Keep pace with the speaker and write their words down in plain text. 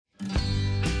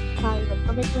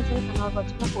welcome back to our channel and are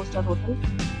watching a 4-star hotel.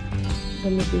 The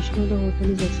location of the hotel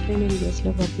is excellent and guests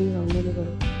love walking around the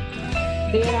neighborhood.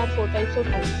 There are 4 types of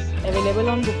rooms available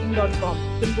on booking.com.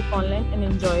 You can book online and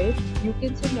enjoy it. You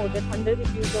can see more than 100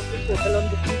 reviews of this hotel on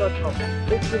booking.com.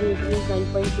 Its rating is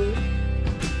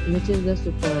 9.2, which is the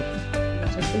superb. The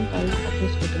check-in time of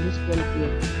this hotel is 12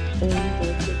 p.m. and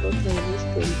the check-out time is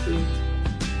 12 p.m.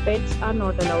 Pets are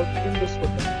not allowed in this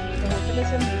hotel. The hotel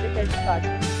has a major credit card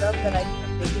and reserves the right to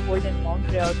pay to hold an amount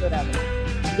prior to arrival.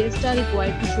 Guests are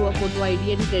required to show a photo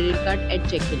ID and credit card at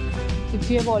check-in. If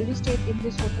you have already stayed in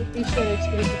this hotel, please share your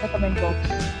experience in the comment box.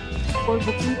 For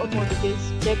booking or more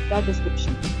details, check the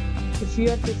description. If you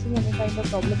are facing any kind of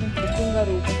problem in booking a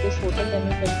room in this hotel, then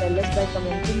you can tell us by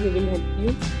commenting. We will help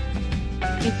you.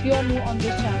 If you are new on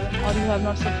this channel or you have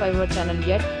not subscribed our channel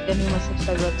yet, then you must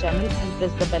subscribe our channel and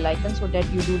press the bell icon so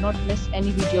that you do not miss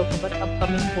any video of our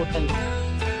upcoming hotel.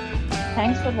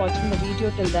 Thanks for watching the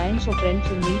video till the end. So friends,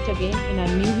 we'll meet again in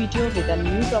a new video with a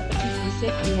new property. Be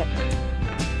safe, be happy.